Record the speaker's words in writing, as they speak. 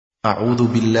أعوذ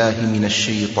بالله من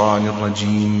الشيطان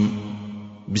الرجيم.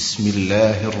 بسم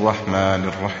الله الرحمن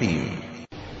الرحيم.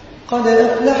 قد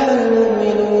أفلح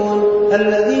المؤمنون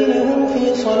الذين هم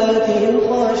في صلاتهم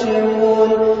خاشعون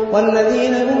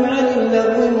والذين هم عن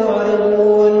اللغو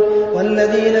معرضون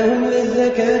والذين هم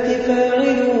للزكاة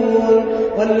فاعلون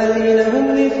والذين هم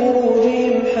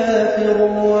لفروجهم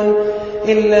حافظون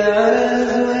إلا على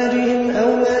أزواجهم أو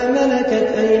ما ملكت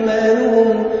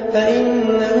أيمانهم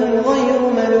فإنهم غير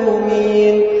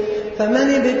ملومين. فمن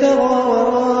ابتغى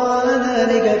وراء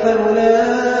ذلك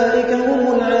فأولئك هم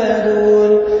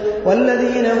العادون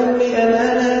والذين هم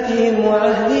لأماناتهم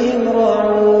وعهدهم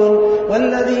راعون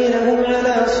والذين هم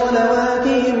على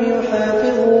صلواتهم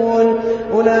يحافظون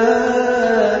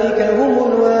أولئك هم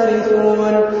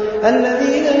الوارثون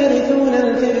الذين يرثون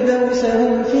الفردوس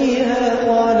هم فيها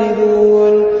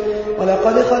خالدون.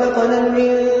 ولقد خلقنا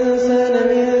الإنسان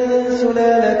من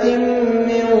سلالة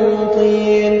من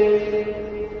طين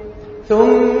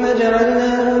ثم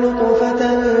جعلناه نطفة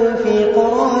في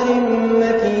قرار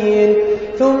مكين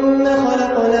ثم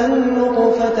خلقنا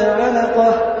النطفة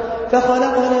علقة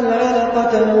فخلقنا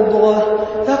العلقة مضغة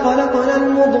فخلقنا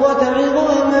المضغة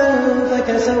عظاما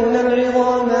فكسونا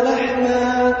العظام لحما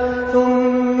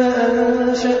ثم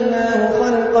أنشأناه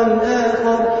خلقا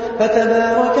آخر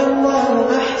فتبارك الله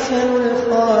أحسن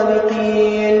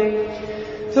الخالقين.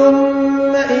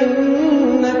 ثم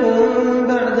إنكم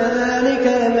بعد ذلك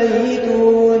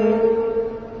ميتون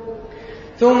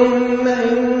ثم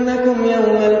إنكم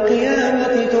يوم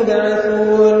القيامة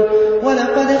تبعثون.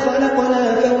 ولقد خلقنا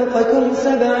فوقكم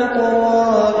 7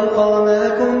 طرائق وما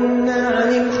كنا عن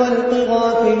الخلق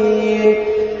غافلين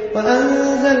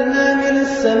وأنزلنا من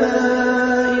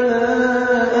السماء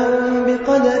ماء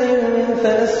بقدر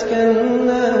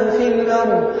فأسكناه في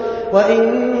الأرض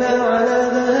وإنا على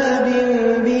ذهاب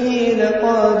به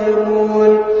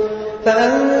لقادرون.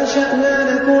 فأنشأنا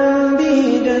لكم به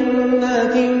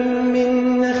جنات من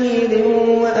نخيل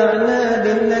وأعناب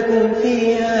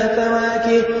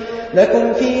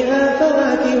لكم فيها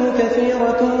فواكه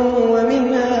كثيرة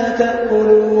ومنها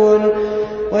تأكلون.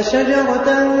 وشجرة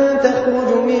تخرج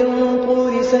من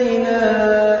طور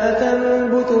سيناء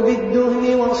تنبت بالدهن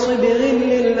وصبغ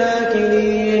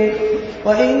للآكلين.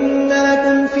 وإن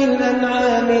لكم في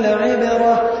الأنعام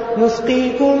لعبرة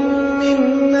نسقيكم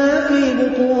مما في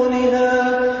بطونها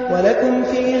ولكم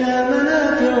فيها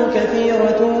منافع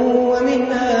كثيرة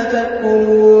ومنها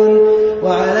تأكلون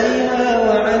وعليها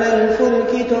وعلى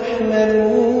الفلك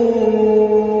تحملون.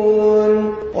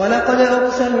 ولقد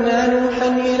أرسلنا نوحا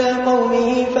إلى قومه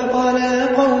فقال يا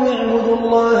قوم اعبدوا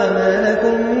الله ما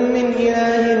لكم من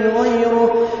إله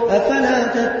غيره أفلا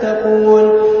تتقون.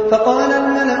 فقال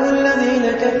الملأ الذين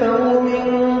كفروا من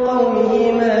قومه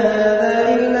ما هذا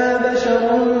إلا بشر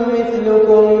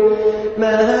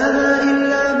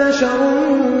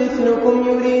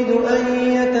يريد أن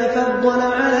يتفضل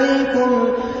عليكم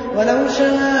ولو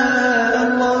شاء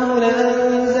الله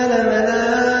لأنزل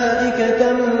ملائكة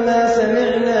ما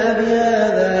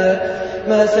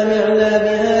سمعنا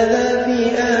بهذا في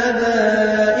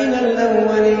آبائنا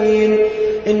الأولين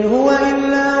إن هو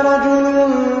إلا رجل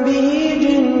به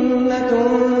جنة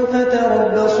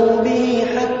فتربصوا به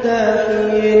حتى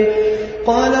حين.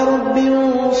 قال رب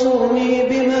انصرني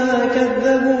بما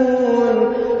كذبون.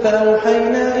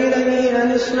 فأوحينا إليه أن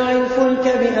اصنع الفلك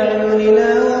بأعيننا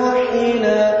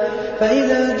ووحينا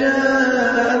فإذا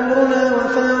جاء أمرنا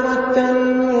وفارت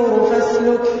النور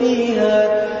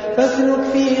فاسلك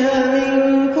فيها من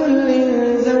كل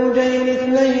زوجين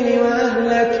 2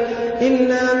 وأهلك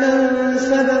إلا من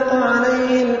سبق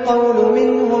عليه القول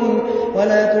منهم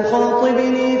ولا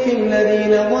تخاطبني في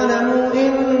الذين ظلموا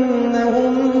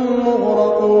إنهم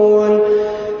مغرقون.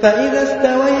 فإذا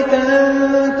استويت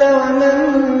أنت ومن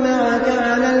معك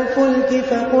على الفلك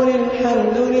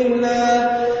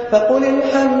فقل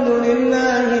الحمد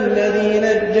لله الذي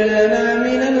نجانا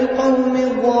من القوم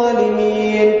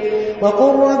الظالمين.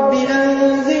 وقل رب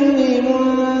أنزلني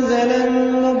منزلا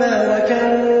مباركا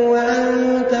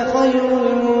وأنت خير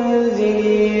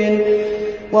المنزلين.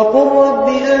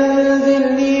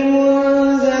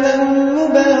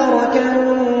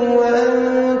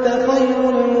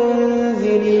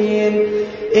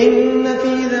 إن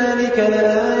في ذلك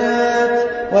لآيات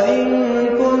وإن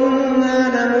كنا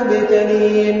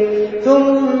لمبتلين.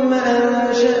 ثم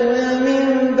أنشأنا من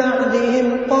بعدهم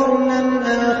قرنا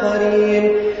آخرين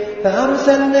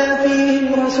فأرسلنا فيهم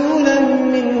رسولا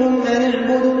منهم أن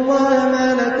اعبدوا الله ما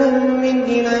لكم من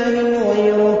إله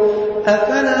غيره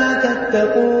أفلا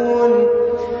تتقون.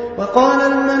 وقال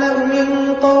الملأ من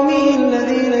قومه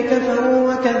الذين كفروا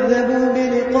وكذبوا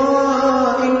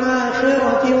بلقاء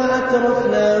الآخرة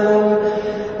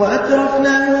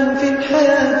وأترفناهم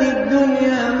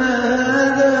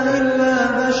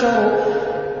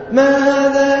ما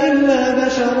هذا إلا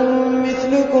بشر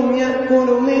مثلكم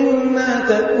يأكل مما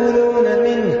تأكلون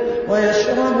منه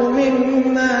ويشرب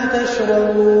مما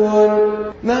تشربون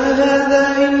ما هذا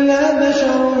إلا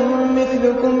بشر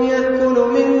مثلكم يأكل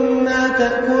مما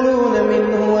تأكلون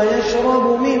منه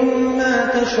ويشرب مما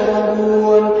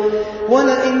تشربون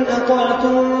ولئن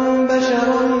أطعتم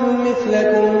بشرا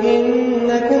مثلكم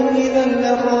إنكم إذا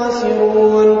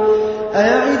لخاسرون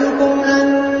أيعدكم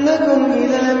أنكم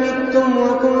إذا متم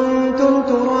وكنتم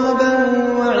ترابا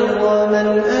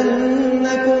وعظاما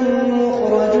أنكم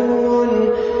مخرجون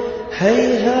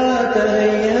هيهات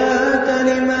هيهات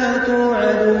لما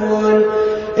توعدون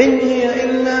إن هي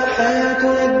إلا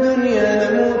حياتنا الدنيا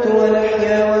نموت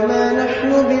ونحيا وما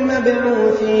نحن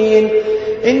بمبعوثين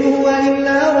إن هو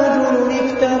إلا رجل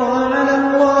افترى على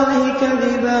الله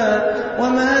كذبا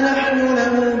وما نحن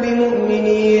له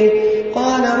بمؤمنين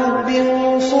قال رب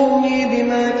انصرني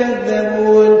بما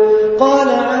كذبون قال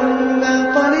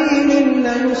عما قليل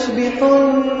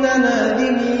ليصبحن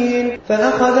نادمين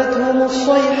فأخذتهم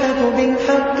الصيحة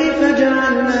بالحق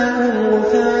فجعلناهم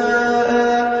غثاء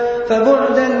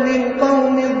فبعدا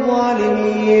للقوم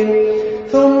الظالمين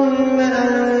ثم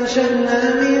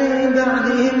أنشأنا من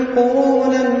بعدهم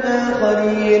قرونا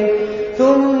آخرين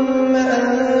ثم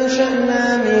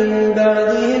أنشأنا من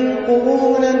بعدهم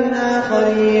قرونا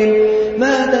آخرين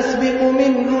ما تسبق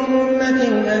من أمة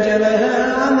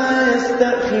أجلها وما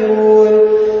يستأخرون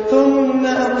ثم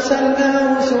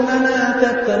أرسلنا رسلنا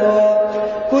تترى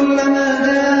كلما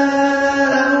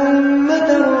جاء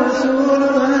أمة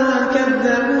رسولها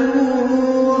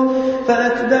كذبوه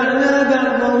فأتبعنا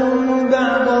بعضهم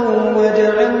بعضا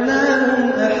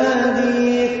وجعلناهم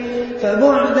أحاديث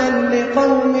فبعدا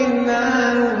لقوم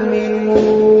لا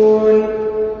يؤمنون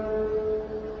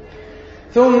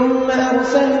ثم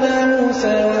أرسلنا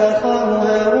موسى وأخاه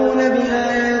هارون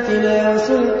بآياتنا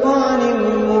وسلطان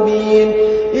مبين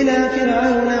إلى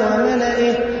فرعون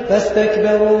وملئه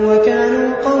فاستكبروا وكانوا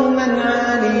قوما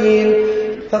عالين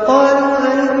فقالوا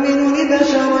أنؤمن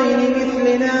لبشرين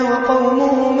مثلنا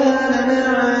وقومهما لنا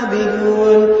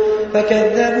عابدون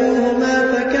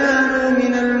فكذبوهما فكانوا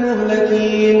من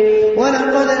المهلكين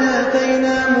ولقد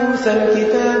آتينا موسى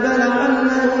الكتاب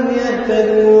لعلهم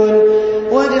يهتدون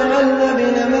وجعلنا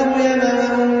ابن مريم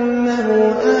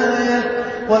وأمه آية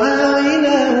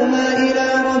وآويناهما إلى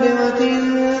ربوة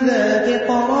ذات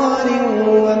قرار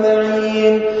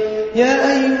ومعين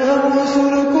يا أيها الرسل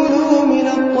كلوا من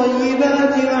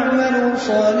الطيبات واعملوا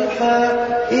صالحا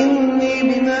إني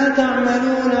بما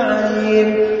تعملون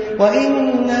عليم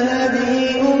وإن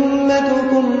هذه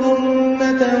أمتكم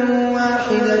أمة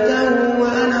واحدة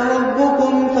وأنا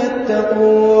ربكم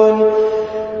فاتقون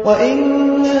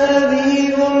وإن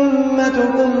هذه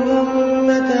أمتكم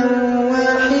أمة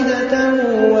واحدة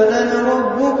وأنا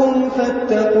ربكم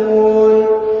فاتقون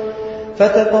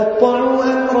فتقطعوا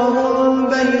أمرهم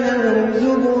بينهم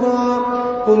زبرا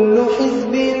كل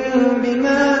حزب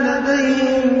بما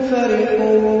لديهم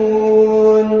فرحون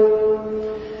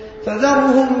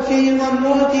فذرهم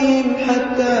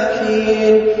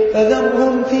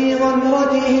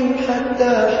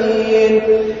حتى حين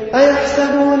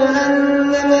أيحسبون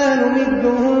أن ما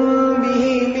نمدهم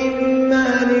به من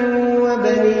مال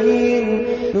وبنين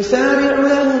نسارع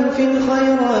لهم في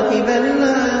الخيرات بل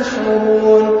لا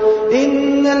يشعرون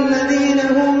إن الذين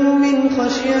هم من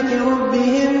خشية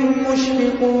ربهم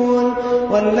مشفقون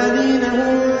والذين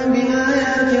هم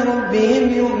بآيات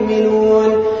ربهم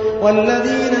يؤمنون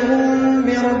والذين هم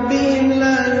بربهم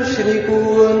لا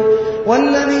يشركون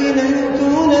والذين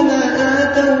يؤتون ما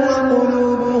آتوا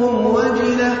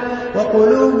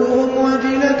وقلوبهم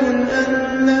وجلة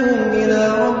أنهم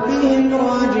إلى ربهم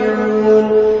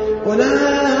راجعون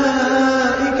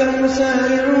أولئك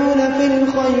يسارعون في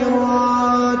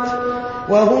الخيرات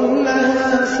وهم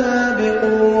لها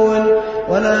سابقون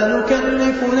ولا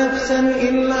نكلف نفسا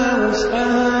إلا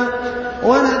وسعها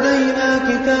ولدينا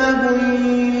كتاب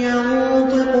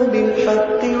ينطق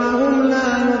بالحق وهم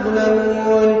لا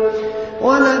يظلمون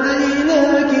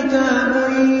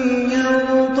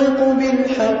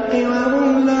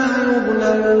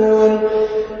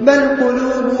بل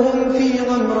قلوبهم في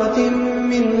غمرة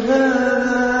من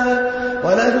هذا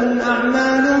ولهم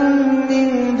أعمال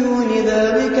من دون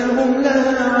ذلك هم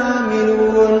لها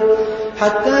عاملون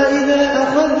حتى إذا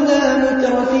أخذنا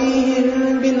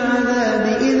مترفيهم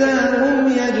بالعذاب إذا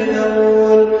هم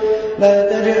يجأرون لا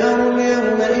تجأروا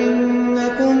اليوم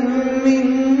إنكم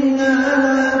منا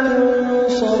لا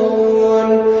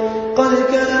تنصرون قد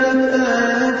كانت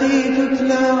آياتي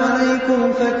تتلى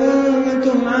عليكم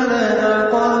فكنتم على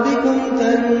أعقابكم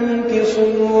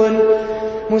تنكصون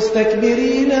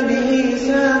مستكبرين به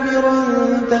سامرا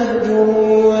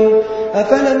تهجرون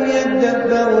أفلم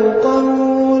يدبروا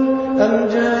القول أم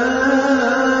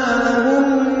جاءهم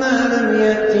ما لم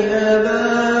يأت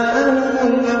آباءهم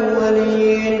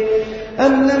الأولين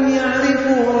أم لم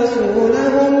يعرفوا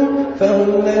رسولهم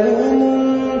فهم له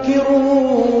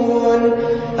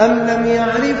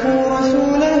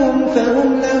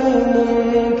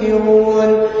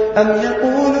منكرون أم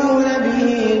يقولون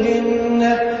به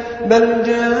جنة بل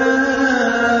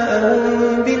جاءهم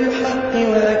بالحق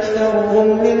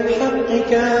وأكثرهم للحق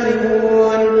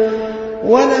كارهون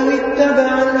ولو اتبع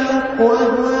الحق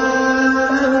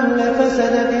أهواءهم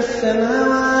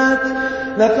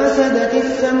لفسدت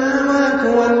السماوات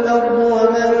والأرض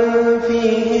ومن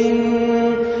فيهن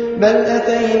بل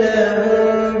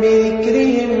أتيناهم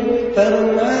بذكرهم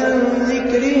فهم عن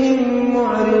ذكرهم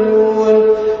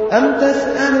معرضون أم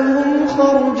تسألهم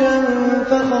خرجا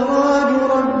فخراج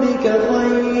ربك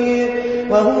خير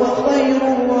وهو خير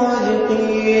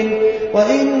الرازقين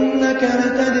وإنك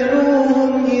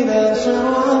لتدعوهم إلى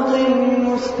صراط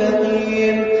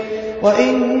مستقيم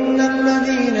وإن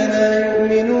الذين لا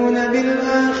يؤمنون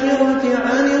بالآخرة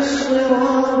عن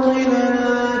الصراط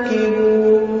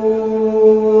لناكبون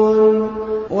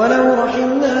ولو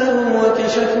رحمناهم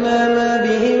وكشفنا ما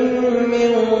بهم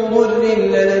من ضر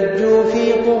للجوا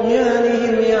في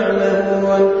طغيانهم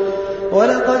يعمهون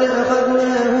ولقد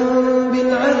أخذناهم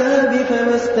بالعذاب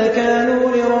فما استكانوا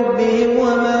لربهم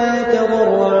وما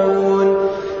يتضرعون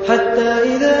حتى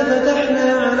إذا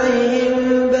فتحنا عليهم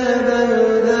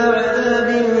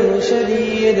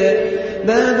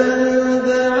بابا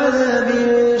ذا عذاب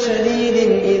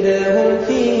شديد إذا هم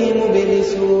فيه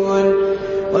مبلسون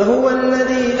وهو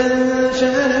الذي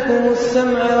أنشأ لكم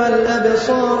السمع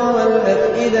والأبصار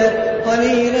والأفئدة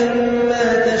قليلا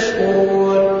ما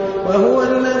تشكرون وهو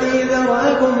الذي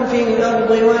ذرأكم في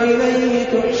الأرض وإليه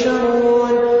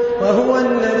تحشرون وهو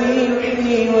الذي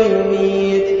يحيي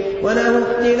ويميت وله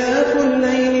اختلاف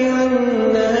الليل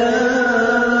والنهار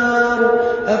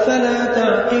أفلا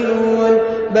تعقلون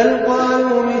بل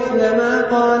قالوا مثل ما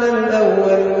قال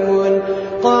الأولون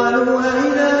قالوا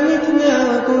أئذا متنا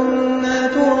وكنا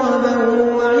ترابا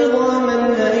وعظاما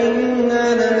أئنا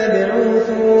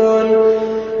لمبعوثون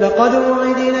لقد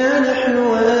وعدنا نحن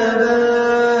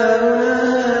وآباؤنا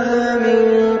هذا من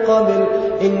قبل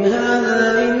إن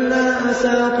هذا إلا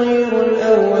أساطير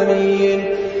الأولين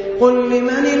قل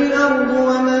لمن الأرض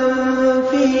ومن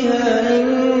فيها إن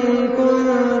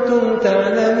كنتم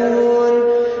تعلمون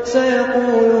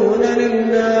سيقولون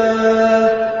لله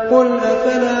قل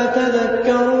أفلا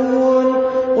تذكرون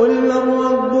قل من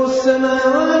رب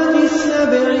السماوات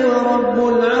السبع ورب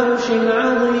العرش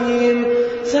العظيم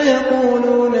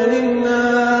سيقولون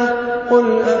لله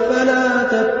قل أفلا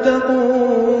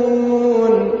تتقون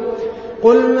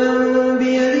قل من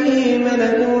بيده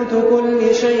ملكوت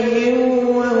كل شيء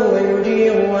وهو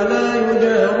يجير ولا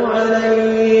يجار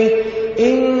عليه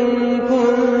إن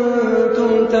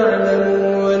كنتم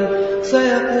تعلمون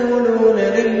سيقولون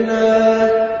لله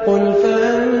قل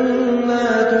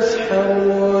فأنا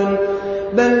تسحرون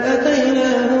بل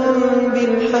أتيناهم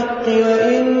بالحق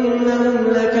وإنهم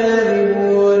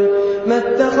لكاذبون ما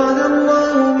اتخذ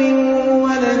الله من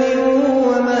ولد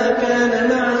وما كان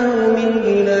معه من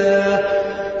إله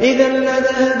إذا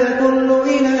لذهب كل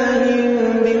إله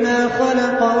بما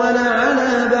خلق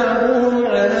ولعلى بعضهم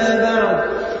على بعض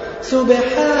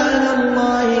سبحان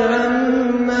الله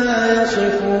عما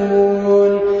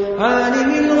يصفون عالم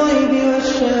الغيب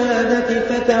والشهادة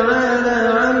فتعالى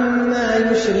عما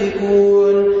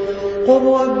يشركون قل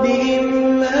رب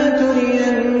إما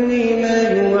تريني ما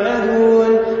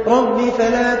يوعدون رب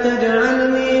فلا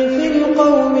تجعلني في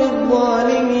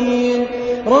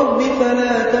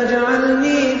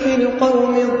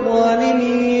القوم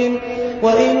الظالمين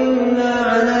وإنا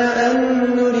على أن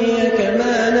نريك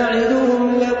ما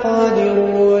نعدهم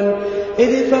لقادرون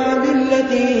ادفع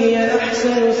بالتي هي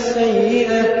أحسن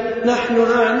السيئة نحن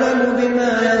أعلم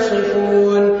بما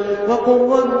يصفون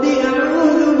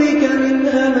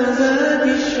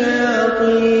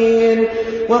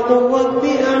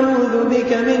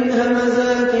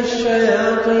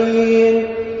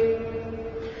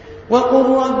وقل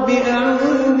رب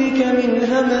أعوذ بك من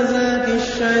همزات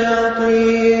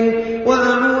الشياطين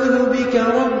وأعوذ بك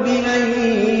رب أن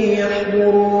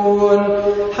يحضرون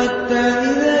حتى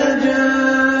إذا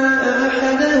جاء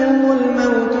أحدهم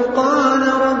الموت قال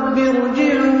رب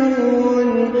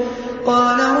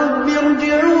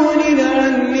ارجعون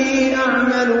لعلي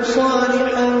أعمل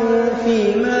صالحا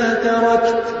فيما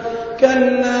تركت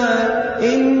كلا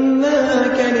إنها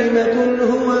كلمة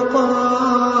هو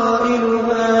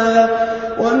قائلها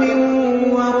ومن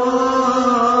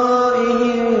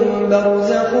ورائهم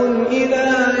برزخ إلى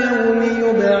يوم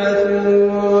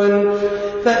يبعثون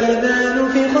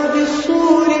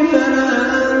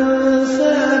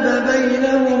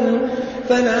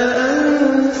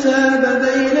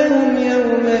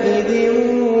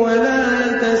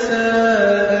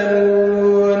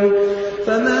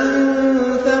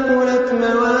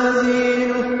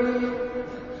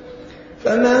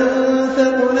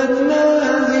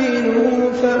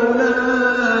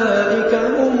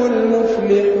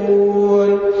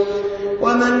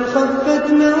خفت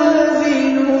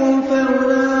موازينه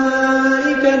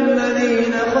فأولئك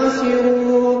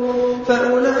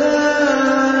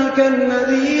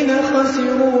الذين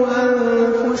خسروا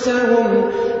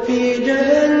أنفسهم في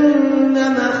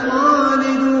جهنم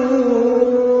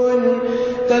خالدون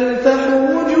تلفح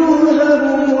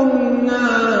وجوههم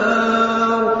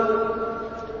النار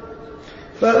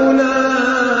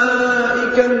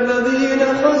فأولئك الذين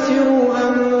خسروا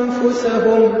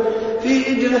أنفسهم في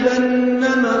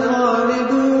جهنم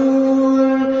خالدون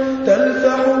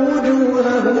تلفح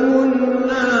وجوههم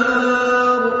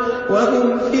النار وهم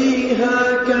فيها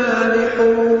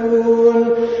كالحون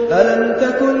ألم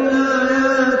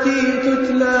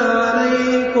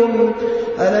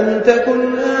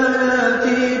تكن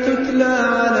آياتي تتلى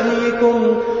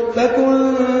عليكم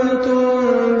فكنتم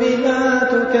بها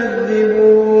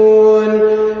تكذبون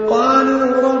قالوا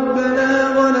ربنا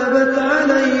غلبت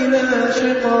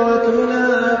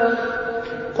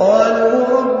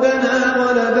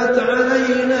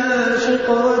علينا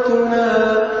شقوتنا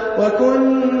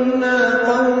وكنا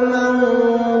قوما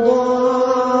ضالين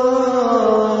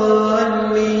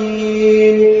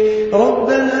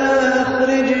ربنا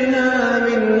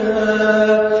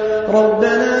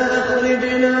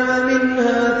أخرجنا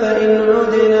منها فإن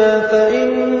عدنا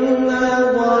فإنا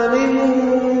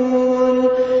ظالمون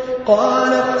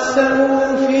قال اخسئوا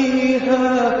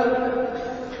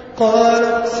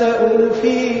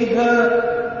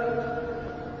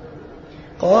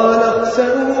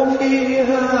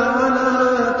فيها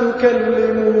ولا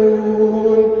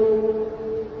تكلمون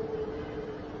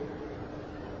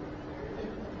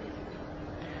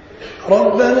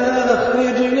ربنا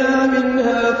أخرجنا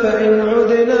منها فإن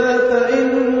عدنا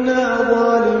فإنا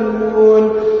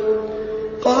ظالمون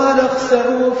قال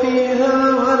اخسئوا فيها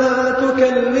ولا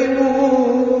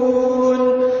تكلمون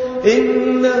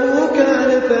إنه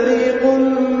كان فريق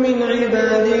من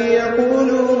عبادي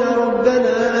يقولون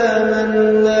ربنا آمنا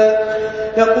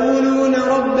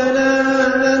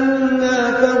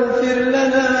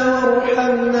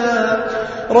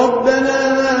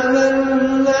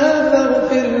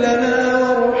فاغفر لنا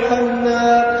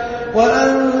وارحمنا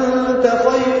وأنت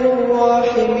خير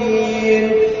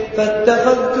الراحمين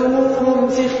فاتخذتموهم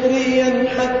سخريا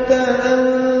حتى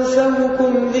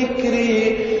أنسوكم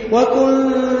ذكري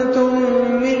وكنتم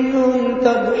منهم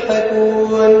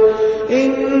تضحكون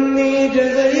إني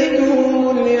جزيتهم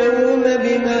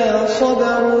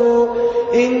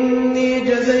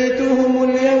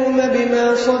اليوم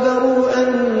بما صبروا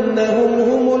أنهم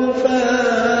هم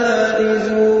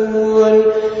الفائزون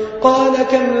قال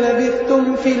كم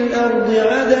لبثتم في الأرض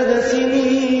عدد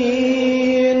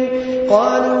سنين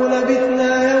قالوا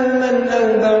لبثنا يوما أو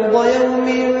بعض يوم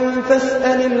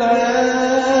فاسأل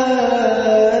العادين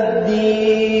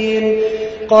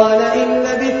قال إن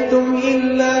لبثتم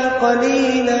إلا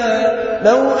قليلا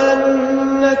لو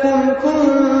أنكم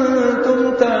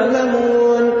كنتم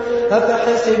تعلمون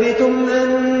أفحسبتم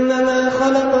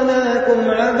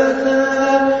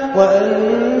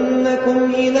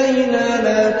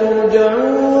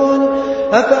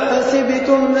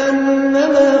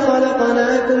أنما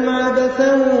خلقناكم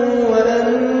عبثا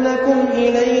وأنكم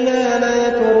إلينا لا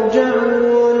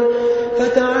ترجعون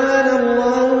فتعالى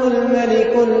الله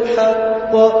الملك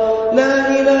الحق لا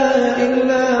إله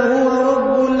إلا هو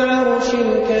رب العرش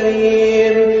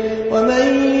الكريم ومن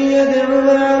يدع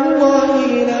مع الله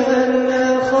إلها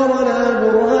آخر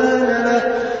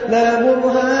لا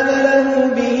برهان له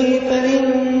به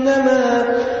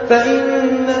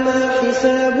فإنما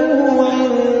حسابه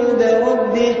عند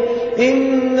ربه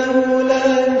إنه لا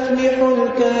يفلح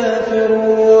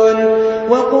الكافرون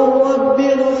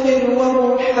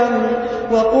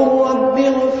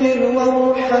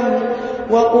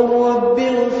وقل رب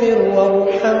اغفر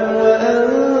وارحم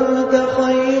وأنت